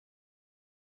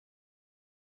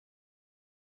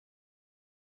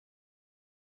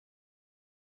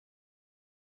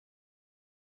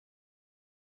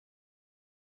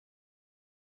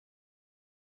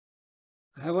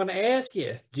I want to ask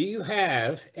you, do you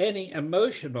have any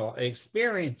emotional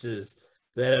experiences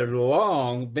that have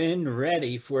long been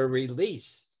ready for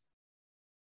release,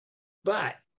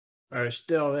 but are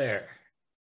still there?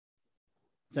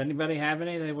 Does anybody have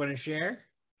any they want to share?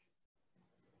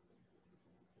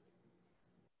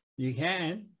 You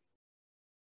can.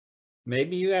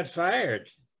 Maybe you got fired.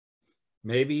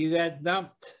 Maybe you got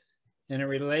dumped in a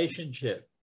relationship.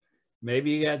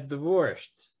 Maybe you got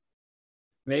divorced.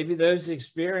 Maybe those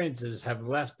experiences have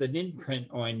left an imprint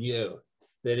on you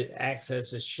that it acts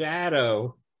as a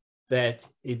shadow that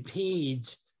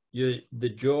impedes the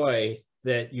joy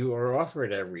that you are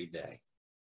offered every day.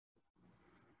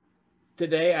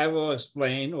 Today, I will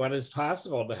explain what is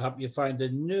possible to help you find a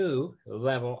new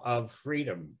level of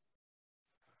freedom.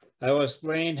 I will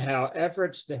explain how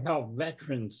efforts to help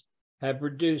veterans have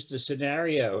produced a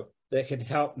scenario that can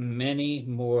help many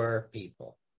more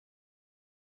people.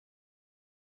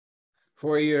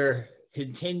 For your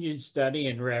continued study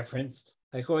and reference,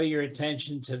 I call your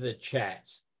attention to the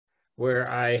chat, where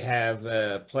I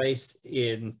have placed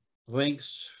in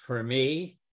links for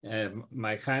me,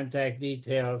 my contact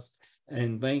details,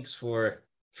 and links for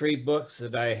 3 books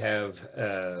that I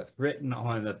have written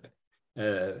on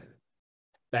the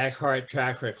back heart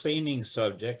chakra cleaning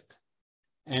subject,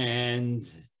 and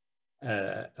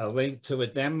a link to a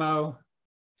demo,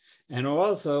 and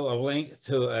also a link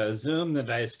to a Zoom that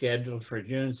I scheduled for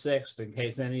June 6th. In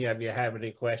case any of you have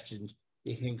any questions,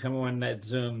 you can come on that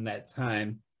Zoom that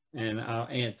time, and I'll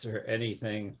answer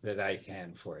anything that I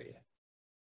can for you.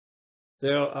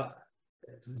 The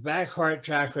back heart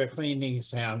chakra cleaning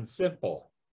sounds simple,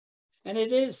 and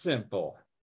it is simple.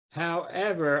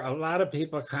 However, a lot of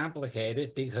people complicate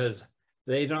it because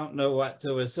they don't know what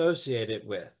to associate it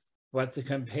with, what to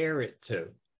compare it to.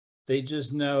 They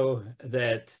just know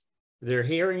that they're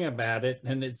hearing about it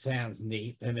and it sounds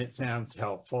neat and it sounds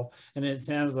helpful and it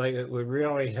sounds like it would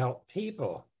really help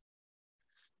people.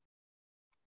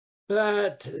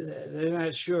 But they're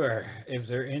not sure if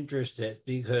they're interested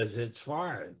because it's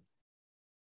foreign.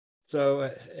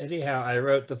 So anyhow, I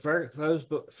wrote the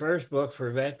first book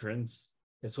for veterans.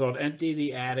 It's called Empty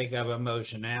the Attic of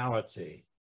Emotionality.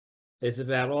 It's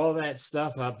about all that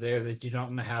stuff up there that you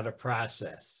don't know how to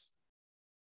process.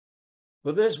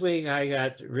 Well, this week I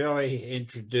got really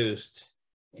introduced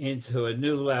into a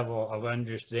new level of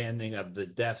understanding of the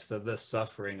depth of the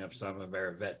suffering of some of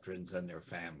our veterans and their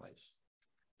families.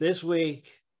 This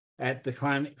week at the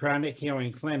Chronic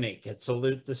Healing Clinic at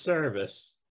Salute the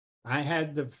Service, I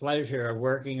had the pleasure of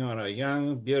working on a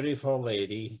young, beautiful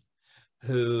lady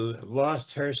who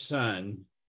lost her son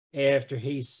after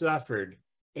he suffered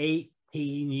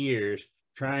 18 years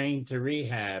trying to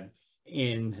rehab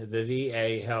in the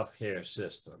VA healthcare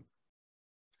system.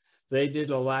 They did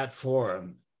a lot for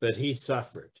him, but he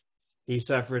suffered. He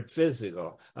suffered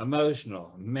physical,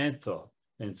 emotional, mental,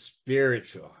 and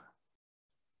spiritual.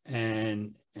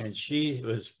 And she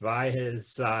was by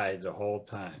his side the whole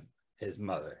time, his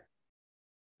mother.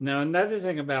 Now, another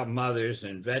thing about mothers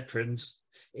and veterans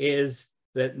is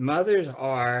that mothers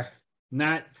are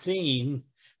not seen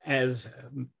as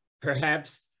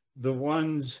perhaps the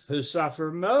ones who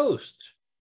suffer most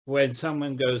when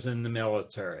someone goes in the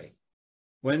military.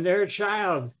 When their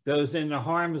child goes into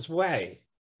harm's way,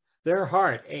 their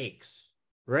heart aches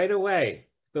right away.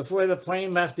 Before the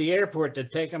plane left the airport to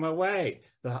take them away,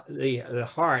 the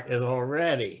heart is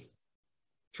already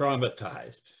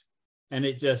traumatized. And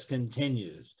it just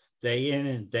continues day in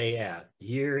and day out,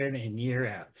 year in and year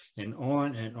out, and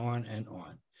on and on and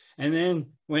on. And then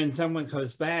when someone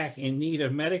comes back in need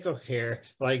of medical care,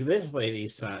 like this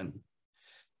lady's son,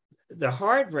 the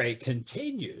heart rate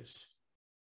continues.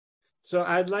 So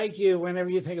I'd like you, whenever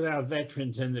you think about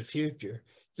veterans in the future,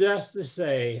 just to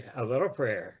say a little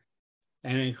prayer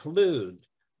and include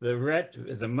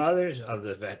the mothers of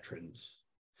the veterans,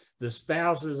 the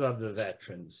spouses of the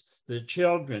veterans, the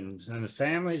children and the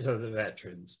families of the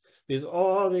veterans, because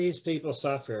all these people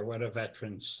suffer when a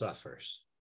veteran suffers.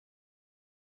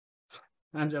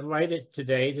 I'm delighted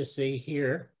today to see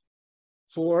here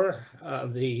 4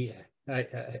 of the,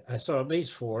 I saw at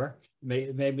least 4,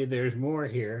 maybe there's more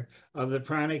here, of the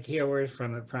chronic healers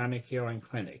from the Chronic Healing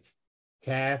Clinic.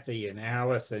 Kathy and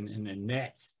Allison and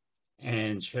Annette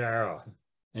and Cheryl.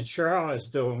 And Cheryl is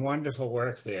doing wonderful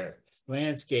work there,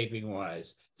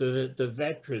 landscaping-wise, so that the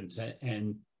veterans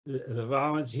and the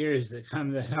volunteers that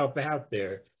come to help out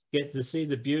there get to see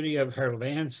the beauty of her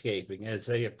landscaping as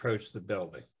they approach the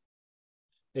building.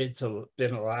 It's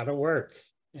been a lot of work,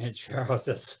 and Cheryl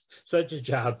does such a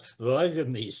job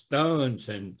lugging these stones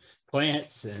and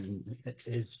plants, and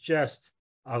it's just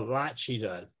a lot she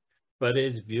does, but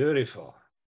it's beautiful.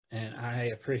 and I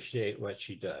appreciate what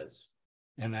she does.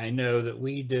 And I know that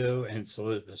we do, and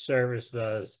Salute the Service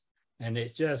does, and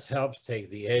it just helps take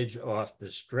the edge off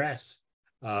the stress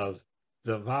of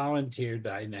the volunteer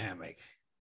dynamic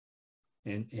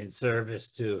in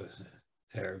service to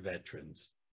our veterans.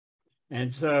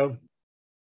 And so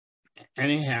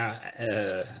anyhow,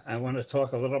 I want to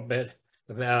talk a little bit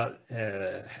about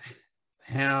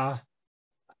how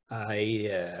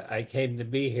I came to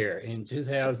be here. In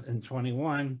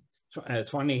 2021,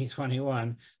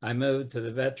 I moved to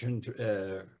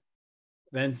the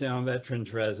Benson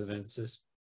Veterans Residences,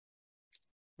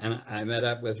 and I met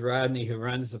up with Rodney, who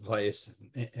runs the place.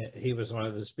 He was one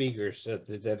of the speakers at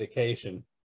the dedication,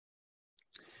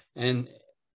 and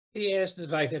he asked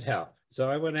if I could help. So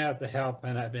I went out to help,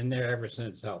 and I've been there ever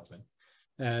since helping.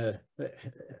 I'm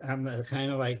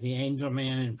kind of like the angel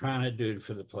man and prana dude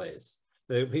for the place.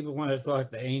 The people want to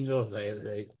talk to angels,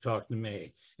 they talk to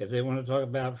me. If they want to talk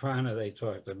about prana, they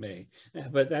talk to me.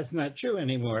 But that's not true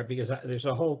anymore, because there's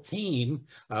a whole team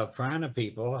of prana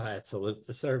people at Salute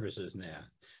the Services now.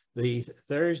 The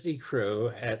Thursday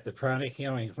crew at the Pranic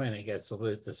Healing Clinic at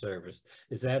Salute the Service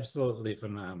is absolutely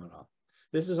phenomenal.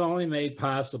 This is only made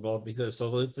possible because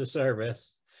Salute the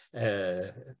Service,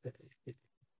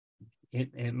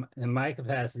 in my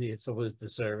capacity at Salute the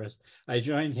Service, I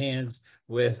joined hands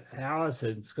with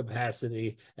Allison's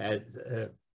capacity at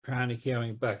Pranic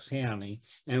Healing Bucks County,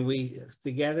 and we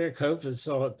together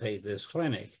co-facilitate this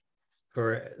clinic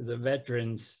for the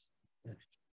veterans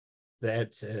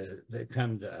that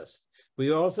come to us.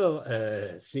 We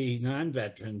also see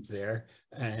non-veterans there,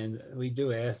 and we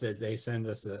do ask that they send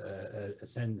us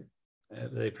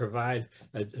they provide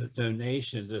a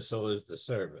donation to Salute the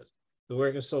Service. The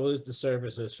work of Salute the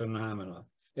Service is phenomenal.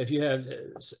 If you have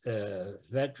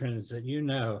veterans that you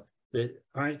know that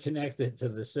aren't connected to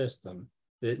the system,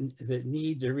 that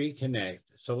need to reconnect,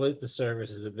 Salute the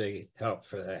Service is a big help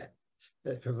for that.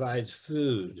 It provides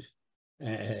food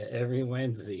every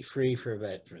Wednesday, free for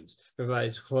veterans,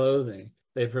 provides clothing.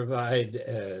 They provide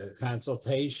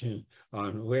consultation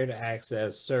on where to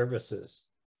access services.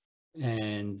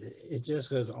 And it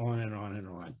just goes on and on and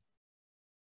on.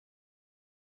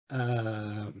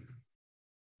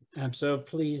 I'm so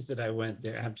pleased that I went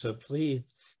there. I'm so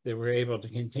pleased that we're able to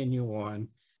continue on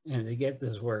and to get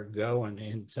this work going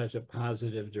in such a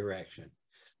positive direction.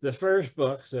 The first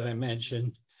book that I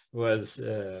mentioned was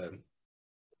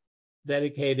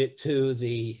dedicated to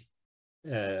the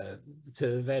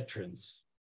veterans,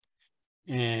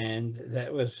 and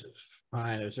that was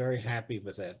fine. I was very happy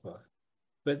with that book.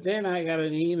 But then I got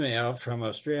an email from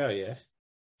Australia,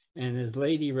 and this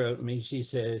lady wrote me. She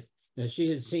said that she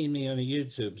had seen me on a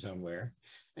YouTube somewhere,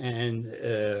 and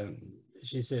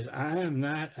she said, I am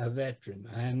not a veteran.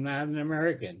 I am not an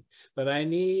American, but I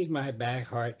need my back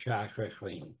heart chakra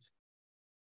cleaned.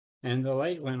 And the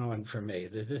light went on for me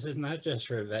that this is not just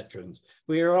for veterans.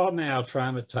 We are all now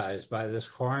traumatized by this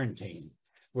quarantine,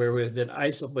 where we've been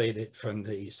isolated from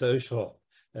the social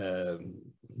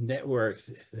network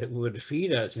that would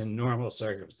feed us in normal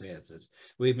circumstances.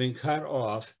 We've been cut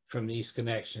off from these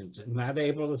connections, not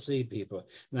able to see people,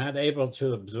 not able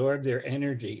to absorb their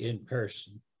energy in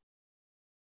person.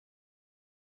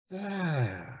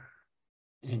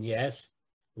 And yes,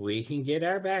 we can get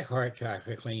our back heart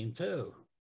chakra clean too.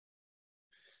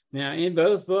 Now, in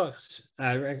both books,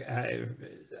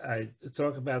 I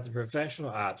talk about the professional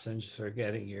options for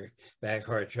getting your back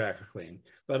heart chakra clean,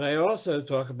 but I also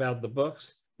talk about the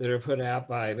books that are put out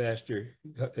by Master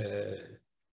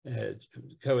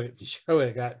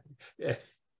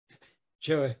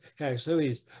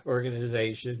Kaksui's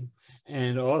organization,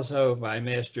 and also by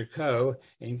Master Ko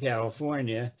in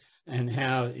California, and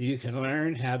how you can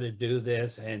learn how to do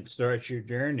this and start your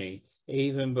journey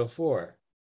even before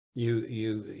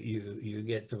you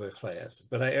get to a class.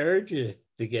 But I urge you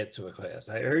to get to a class.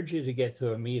 I urge you to get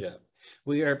to a meetup.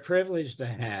 We are privileged to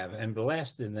have and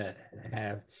blessed in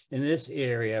this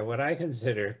area what I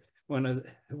consider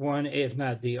one, if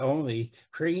not the only,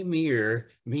 premier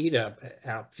meetup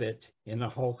outfit in the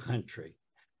whole country.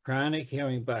 Pranic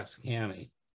Healing Bucks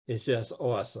County is just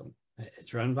awesome.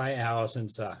 It's run by Allison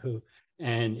Sahu,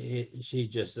 and she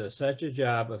just does such a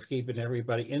job of keeping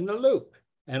everybody in the loop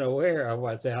and aware of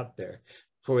what's out there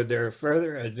for their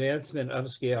further advancement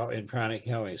upscale in pranic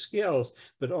healing skills,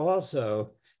 but also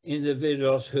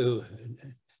individuals who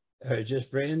are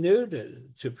just brand new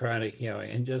to pranic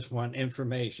healing and just want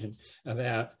information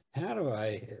about how do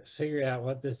I figure out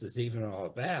what this is even all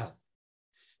about.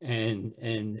 And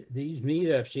these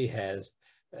meetups she has,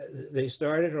 they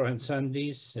started on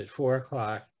Sundays at 4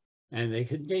 o'clock and they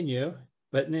continue,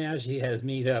 but now she has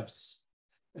meetups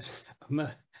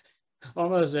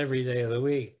almost every day of the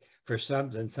week for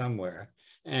something somewhere.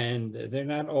 And they're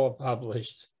not all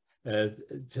published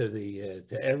to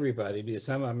everybody, because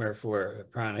some of them are for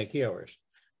pranic healers.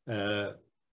 But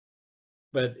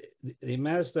the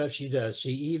amount of stuff she does, she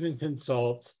even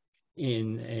consults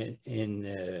in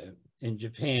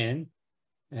Japan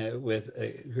with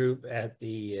a group at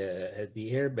the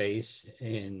air base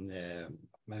in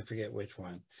I forget which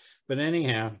one, but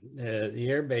anyhow, the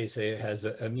air base there has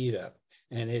a meetup,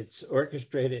 and it's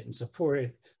orchestrated and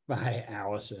supported by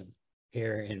Allison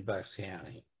here in Bucks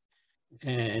County.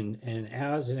 And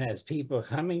Allison has people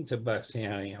coming to Bucks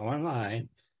County online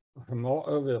from all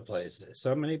over the place.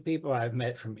 So many people I've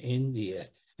met from India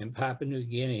and Papua New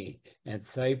Guinea and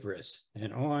Cyprus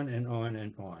and on and on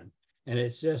and on. And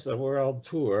it's just a world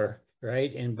tour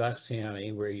right in Bucks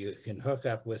County where you can hook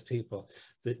up with people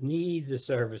that need the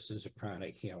services of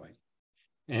pranic healing.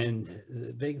 And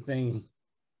the big thing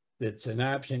that's an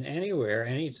option anywhere,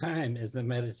 anytime, is the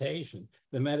meditation.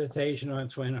 The meditation on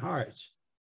twin hearts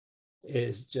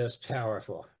is just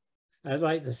powerful. I'd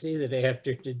like to see that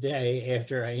after today,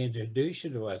 after I introduce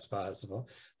you to what's possible,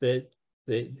 that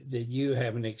you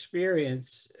have an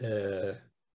experience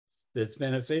that's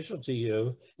beneficial to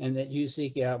you, and that you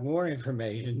seek out more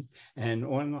information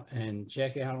and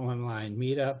check out online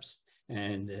meetups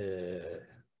and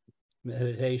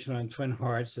meditation on twin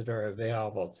hearts that are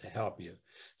available to help you.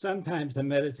 Sometimes the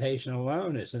meditation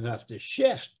alone is enough to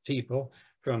shift people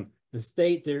from the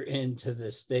state they're in to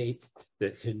the state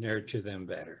that can nurture them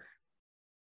better.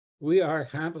 We are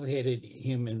complicated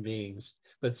human beings,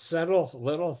 but subtle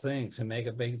little things can make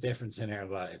a big difference in our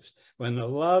lives. When the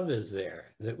love is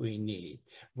there that we need,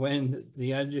 when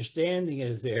the understanding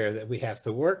is there that we have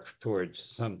to work towards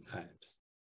sometimes,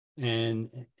 and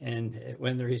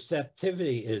when the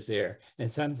receptivity is there,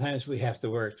 and sometimes we have to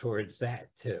work towards that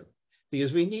too,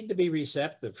 because we need to be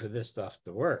receptive for this stuff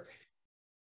to work.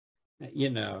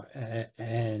 You know,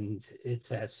 and it's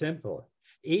that simple.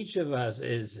 Each of us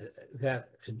is got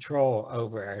control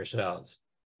over ourselves.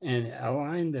 And a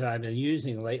line that I've been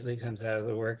using lately comes out of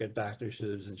the work of Dr.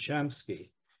 Susan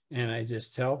Shumsky. And I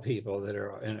just tell people that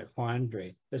are in a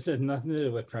quandary, this has nothing to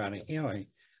do with pranic healing,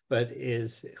 but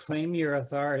is claim your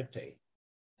authority.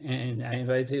 And I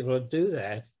invite people to do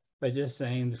that by just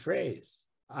saying the phrase,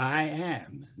 I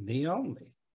am the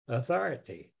only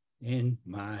authority in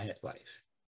my life.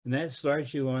 And that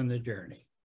starts you on the journey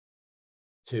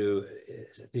to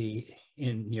be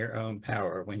in your own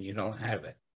power when you don't have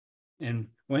it. And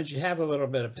once you have a little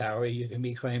bit of power, you can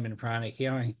be claiming pranic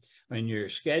healing on your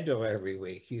schedule every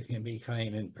week. You can be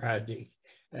claiming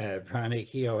pranic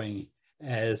healing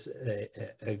as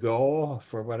a goal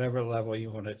for whatever level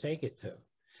you want to take it to.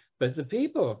 But the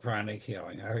people of pranic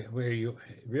healing are where you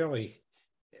really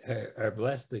are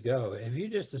blessed to go. If you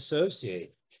just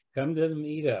associate, come to the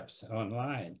meetups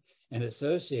online and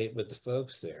associate with the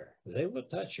folks there, they will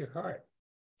touch your heart.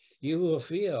 You will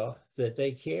feel that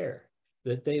they care,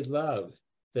 that they love,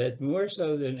 that more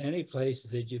so than any place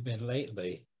that you've been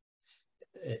lately,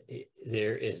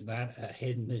 there is not a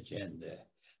hidden agenda.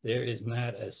 There is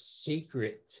not a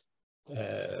secret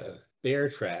bear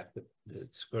trap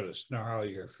that's going to snarl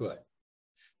your foot.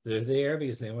 They're there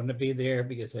because they want to be there,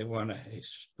 because they want to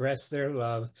express their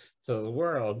love to the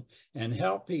world and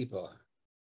help people.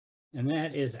 And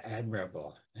that is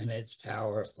admirable, and it's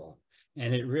powerful,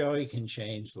 and it really can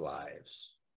change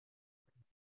lives.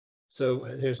 So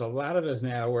there's a lot of us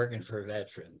now working for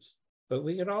veterans, but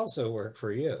we can also work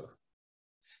for you.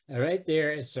 And right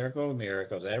there at Circle of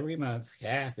Miracles, every month,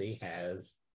 Kathy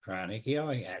has pranic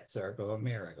healing at Circle of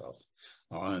Miracles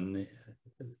on,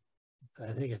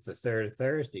 I think it's the third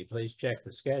Thursday. Please check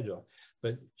the schedule,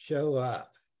 but show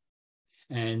up.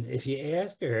 And if you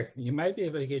ask her, you might be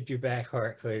able to get your back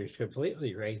heart cleared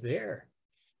completely right there,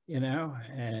 you know,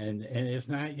 and if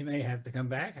not, you may have to come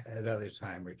back another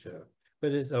time or two.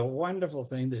 But it's a wonderful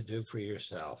thing to do for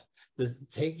yourself, to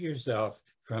take yourself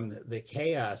from the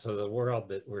chaos of the world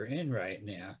that we're in right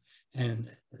now and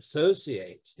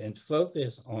associate and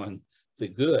focus on the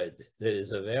good that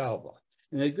is available.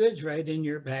 And the good's right in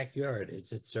your backyard.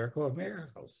 It's at Circle of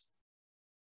Miracles.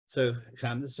 So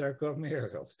come to Circle of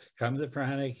Miracles, come to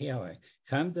pranic healing,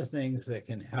 come to things that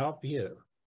can help you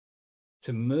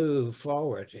to move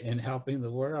forward in helping the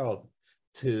world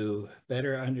to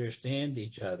better understand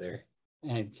each other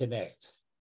and connect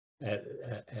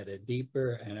at a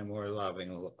deeper and a more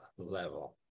loving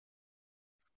level.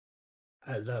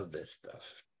 I love this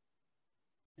stuff.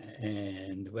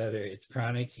 And whether it's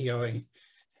pranic healing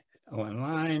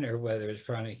online or whether it's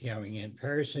pranic healing in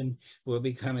person, will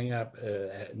be coming up.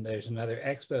 And there's another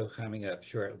expo coming up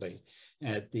shortly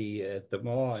at the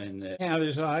mall. And now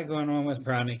there's a lot going on with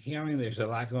pranic healing. There's a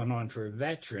lot going on for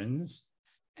veterans.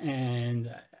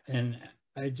 And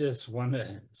I just want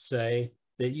to say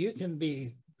that you can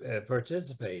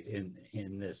participate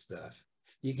in this stuff.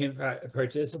 You can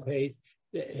participate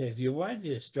if you want.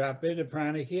 Just drop into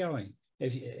pranic healing.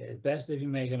 Best if you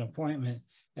make an appointment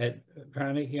at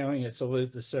pranic healing at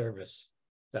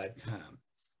salutetheservice.com.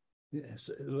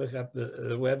 Look up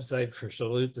the website for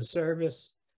Salute the Service,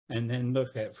 and then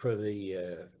look for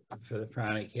the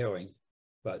pranic healing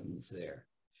buttons there.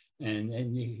 And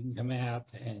then you can come out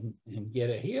and get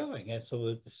a healing at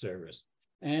Salute the Service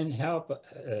and help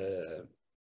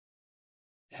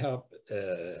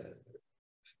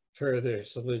further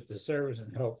Salute the Service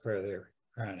and help further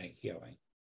pranic healing.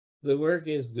 The work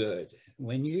is good.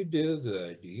 When you do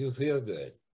good, you feel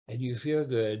good. And you feel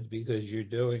good because you're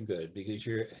doing good, because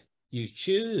you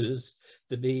choose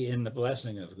to be in the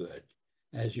blessing of good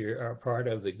as you are part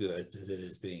of the good that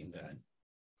is being done.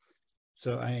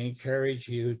 So I encourage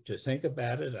you to think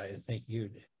about it. I think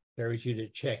encourage you to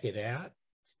check it out,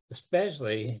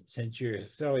 especially since you're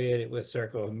affiliated with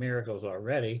Circle of Miracles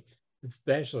already.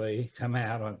 Especially come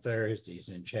out on Thursdays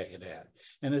and check it out.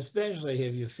 And especially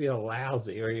if you feel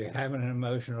lousy or you're having an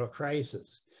emotional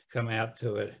crisis, come out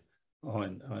to it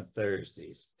on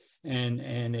Thursdays.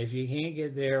 And if you can't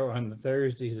get there on the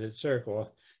Thursdays at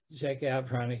Circle, check out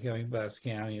Pranic Healing Bucks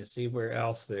County and see where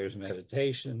else there's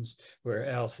meditations, where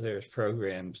else there's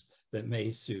programs that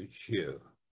may suit you.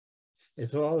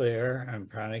 It's all there on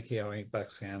Pranic Healing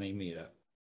Bucks County Meetup.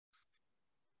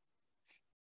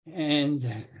 And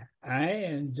I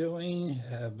am doing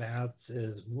about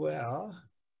as well.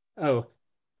 Oh,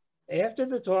 after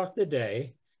the talk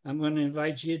today, I'm going to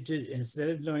invite you to, instead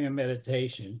of doing a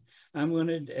meditation, I'm going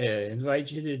to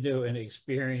invite you to do an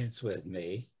experience with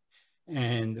me.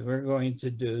 And we're going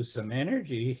to do some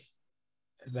energy,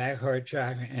 back heart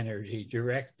chakra energy,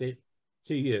 directed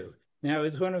to you. Now,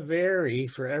 it's going to vary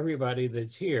for everybody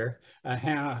that's here,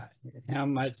 how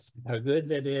good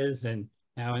that is and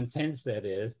how intense that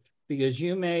is, because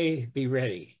you may be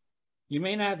ready. You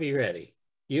may not be ready.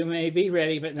 You may be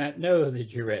ready, but not know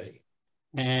that you're ready.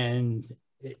 And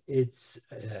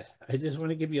I just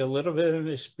want to give you a little bit of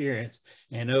experience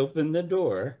and open the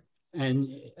door.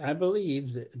 And I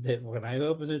believe that when I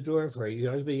open the door for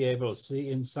you, you'll be able to see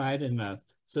inside enough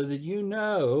so that you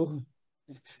know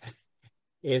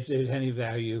if there's any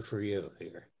value for you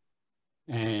here.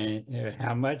 And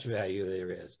how much value there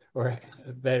is, or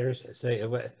better say,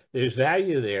 there's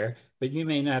value there, but you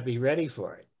may not be ready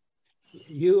for it.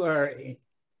 You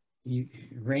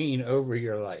reign over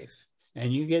your life,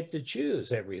 and you get to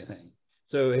choose everything.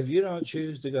 So if you don't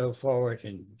choose to go forward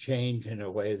and change in a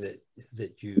way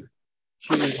that you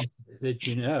choose, that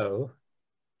you know,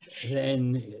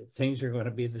 then things are going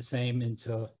to be the same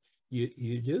until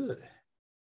you do it.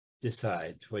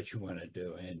 Decide what you want to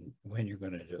do and when you're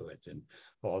going to do it and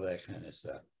all that kind of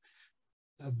stuff.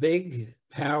 A big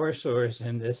power source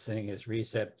in this thing is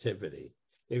receptivity.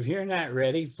 If you're not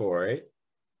ready for it,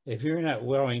 if you're not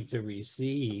willing to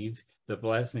receive the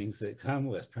blessings that come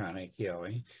with pranic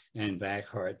healing and back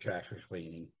heart chakra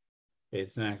cleaning,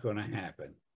 it's not going to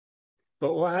happen.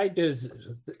 But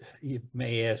you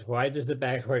may ask, why does the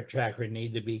back heart chakra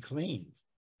need to be cleaned?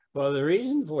 Well, the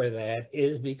reason for that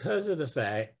is because of the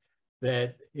fact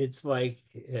that it's like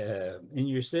in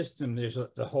your system, there's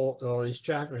all these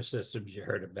chakra systems you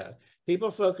heard about.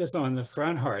 People focus on the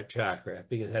front heart chakra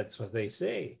because that's what they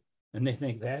see, and they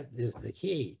think that is the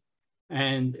key.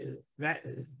 And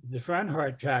the front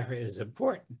heart chakra is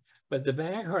important, but the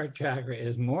back heart chakra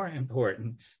is more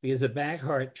important because the back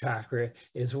heart chakra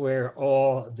is where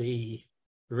all the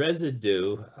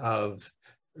residue of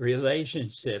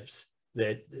relationships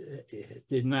that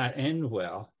did not end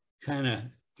well kind of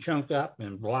chunk up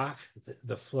and block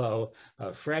the flow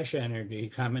of fresh energy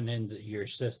coming into your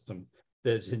system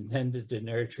that's intended to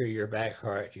nurture your back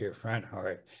heart, your front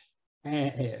heart,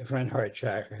 and front heart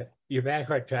chakra, your back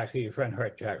heart chakra, your front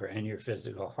heart chakra, and your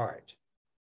physical heart.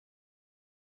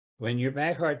 When your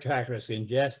back heart chakra is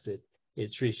congested,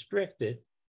 it's restricted.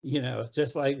 You know, it's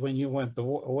just like when you want the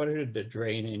water to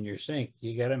drain in your sink,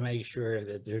 you got to make sure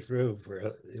that there's room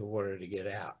for the water to get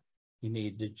out. You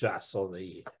need to jostle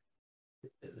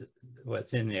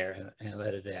what's in there and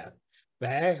let it out.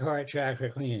 Back heart chakra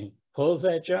cleaning pulls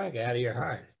that junk out of your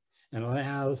heart and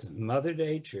allows Mother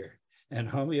Nature and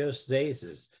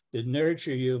homeostasis to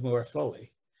nurture you more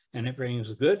fully. And it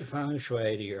brings good feng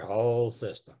shui to your whole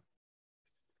system.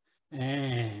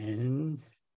 And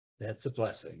that's a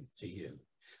blessing to you.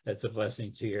 It's a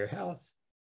blessing to your health,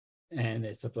 and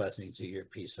it's a blessing to your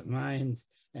peace of mind,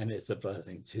 and it's a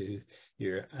blessing to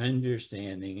your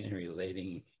understanding and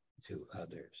relating to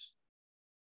others.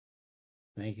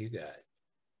 Thank you, God.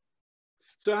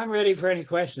 So I'm ready for any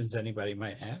questions anybody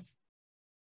might have.